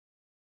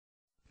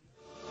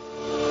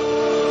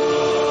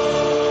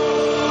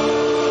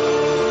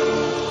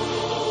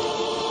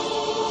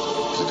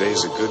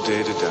is a good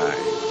day to die.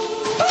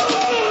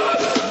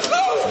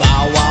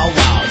 Bow wow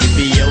wow,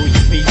 yippee-yo,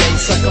 yippee-yay,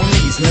 suck on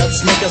these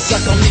nuts, nigga,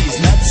 suck on these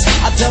nuts.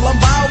 I tell 'em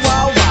bow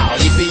wow wow,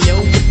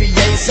 yippee-yo,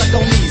 yippee-yay, suck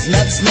on these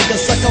nuts, nigga,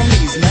 suck on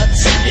these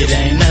nuts. It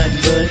ain't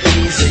nothing but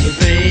easy,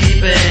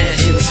 baby.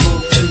 Here we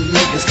smoke two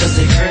niggas 'cause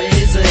they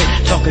crazy.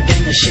 Talk a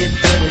gang of shit,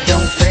 but it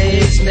don't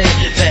faze me.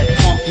 That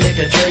punk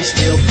nigga Dre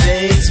still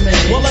pays me.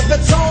 Well, if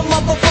it's on,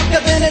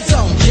 motherfucker, then it's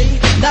on, G.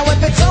 Now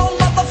if it's on,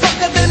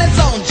 motherfucker, then it's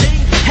on, G.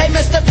 Hey,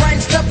 Mr.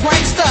 Prankster,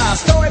 prankster,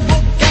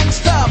 storybook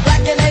gangster.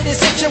 Back in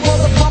 86, you wore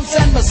the pumps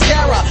and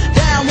mascara.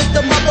 Down with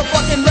the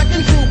motherfucking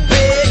wrecking crew,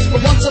 bitch.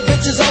 But once a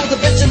bitch is old, the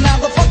bitch and now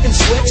the fucking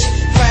switch.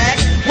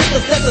 Fact, with the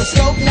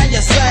stethoscope, now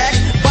you sack.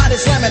 Body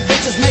slamming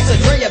bitches makes a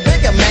Dre a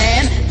bigger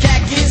man.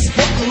 Khakis,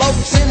 putting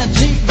loafs in a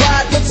Jeep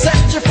ride. What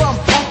set you from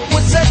punk?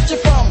 What set you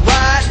from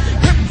ride?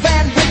 Rip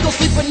Van Winkle,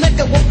 sleeping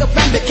nigga, woke up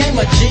and became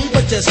a G.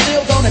 But you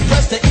still don't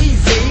impress the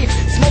Eazy.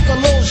 Smoke a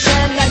little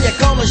sham, now you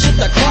callin' shit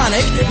the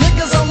chronic.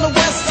 Niggas on the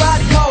west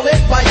side call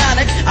it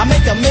bionic. I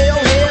make a meal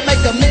here,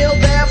 make a meal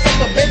there.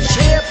 Fuck a bitch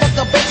here, fuck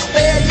a bitch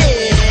there,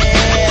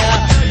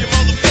 yeah. Tell you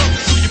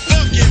motherfuckers who you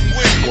fucking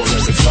with. Well,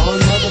 if it's on,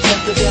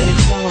 motherfucker, then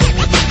it's on.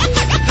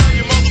 Tell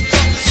you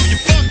motherfuckers who you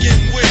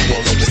fucking with.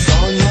 Well, if it's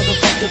on,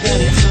 motherfucker, then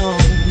it's on.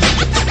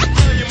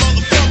 Tell you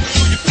motherfuckers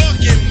who you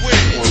fucking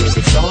with. Well, if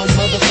it's on,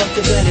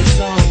 motherfucker, then it's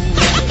on.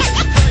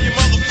 Tell you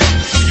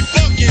motherfuckers who you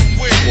fucking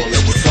with. Well,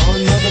 if it's on,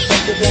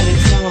 motherfucker, then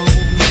it's on.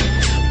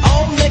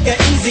 Oh, nigga,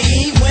 Eazy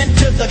E went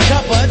to the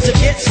cupboard to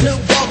get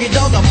Snoop Doggy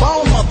Dogg a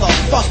bone,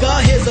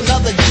 motherfucker. Here's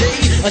another G,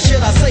 or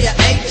should I say a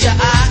H, a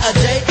I, a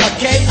J, a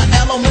K, a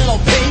elemental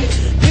P.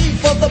 P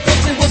for the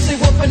pussy, wussy,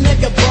 whoopin'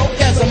 nigga broke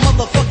as a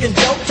motherfucking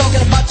joke.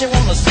 Talking about you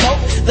wanna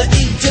smoke. The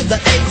E to the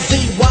A, Z,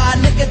 Y,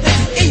 nigga, this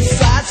is East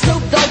Side.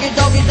 Snoop Doggy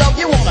Doggy Dogg,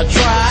 you wanna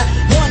try?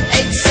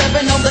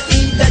 187 on the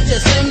E that you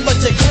sing, but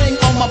you cling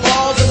on my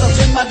balls as I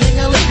swing my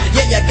ding-a-ling.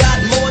 Yeah, you got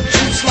more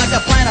juice like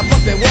a plant of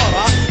pumping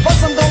water.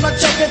 First I'm gonna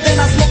choke it, then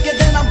I smoke it,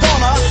 then I'm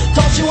gonna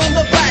toss you in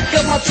the back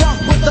of my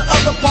trunk with the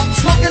other pump.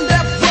 Smoking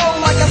that flow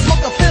like I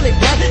smoke a Philly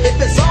blunt. If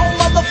it's on,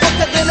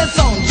 motherfucker, then it's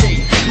on,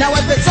 G. Now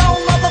if it's on,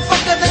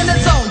 motherfucker, then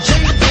it's on, G.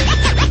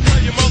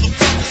 Tell you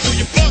motherfuckers who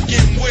you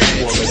fucking with.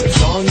 Well, if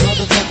it's on,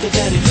 motherfucker,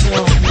 then it's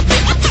on.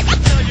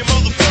 Tell you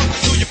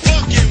motherfuckers who you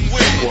fucking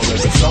with. Well,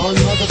 if it's on,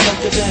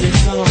 motherfucker, then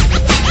it's on.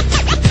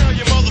 Tell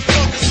you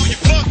motherfuckers who you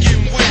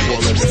fucking with.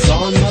 Well, if it's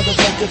on,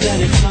 motherfucker, then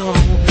it's on.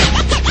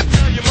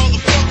 Tell you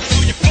motherfuckers who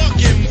you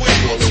fucking with.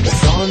 Well, if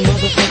it's on,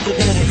 motherfucker,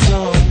 then it's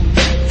on.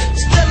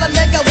 Still a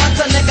nigga, once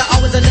a nigga,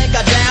 always a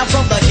nigga down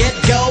from the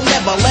get-go.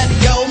 Never let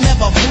go,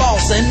 never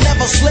flossing,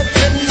 never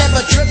slipping,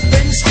 never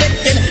tripping,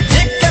 sticking.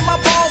 Dick in my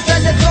balls,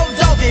 then you throw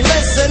doggy.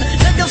 Listen,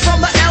 niggas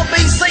from the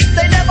LBC,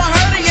 they never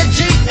heard of your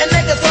G. And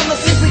niggas from the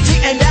CPT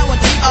ain't down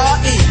with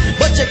DRE.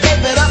 But you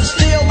gave it up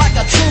still like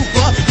a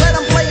trooper. Let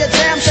them play a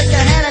jam, shake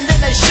your hand, and then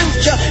they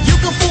shoot ya. You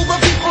can fool the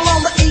people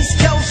on the East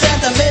Coast and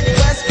the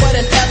Midwest, but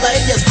in LA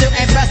you still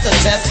ain't passed the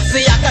test.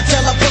 See, I can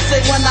tell a pussy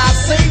when I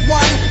see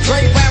one.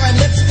 Dre wearing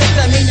lipstick,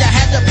 that mean you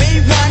had to be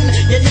one.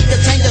 You need to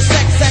change your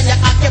sex and your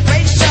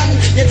occupation.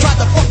 You try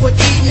to fuck with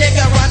E,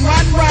 nigga, run,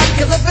 run, run.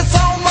 'Cause if it's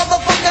on,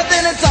 motherfucker,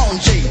 then it's on,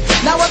 G.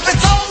 Now if it's